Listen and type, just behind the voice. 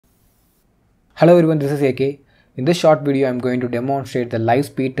Hello everyone, this is AK. In this short video, I am going to demonstrate the live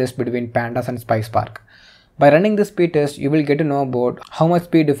speed test between Pandas and Pyspark. By running this speed test, you will get to know about how much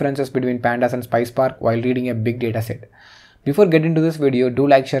speed differences between Pandas and Pyspark while reading a big data set. Before getting into this video, do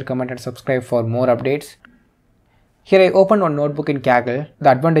like, share, comment and subscribe for more updates. Here I opened one notebook in Kaggle. The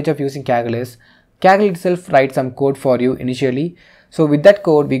advantage of using Kaggle is Kaggle itself writes some code for you initially. So with that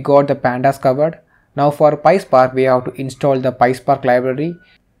code, we got the Pandas covered. Now for Pyspark, we have to install the Pyspark library.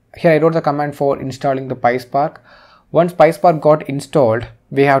 Here I wrote the command for installing the Pyspark. Once Pyspark got installed,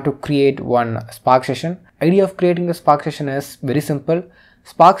 we have to create one Spark session. Idea of creating the Spark session is very simple.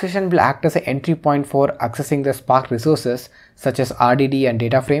 Spark session will act as an entry point for accessing the Spark resources such as RDD and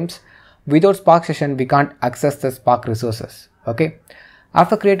data frames. Without Spark session, we can't access the Spark resources. Okay.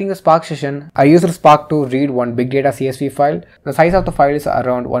 After creating the Spark session, I used Spark to read one big data CSV file. The size of the file is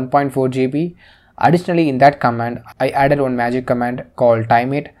around 1.4 GB. Additionally, in that command, I added one magic command called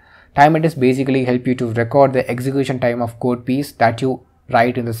timeIt. TimeIt is basically help you to record the execution time of code piece that you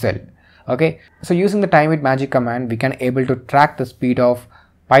write in the cell. Okay, so using the timeIt magic command, we can able to track the speed of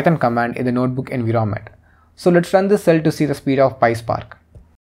Python command in the notebook environment. So let's run this cell to see the speed of Pyspark.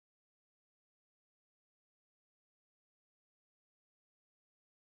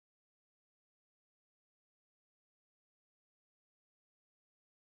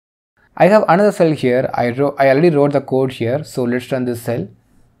 I have another cell here. I already wrote the code here. So let's run this cell.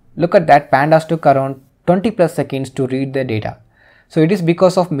 Look at that, Pandas took around 20 plus seconds to read the data. So it is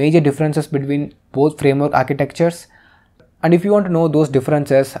because of major differences between both framework architectures. And if you want to know those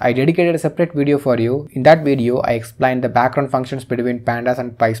differences, I dedicated a separate video for you. In that video, I explained the background functions between Pandas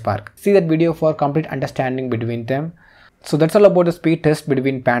and Pyspark. See that video for complete understanding between them. So that's all about the speed test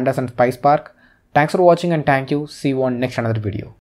between Pandas and Pyspark. Thanks for watching and thank you. See you on next another video.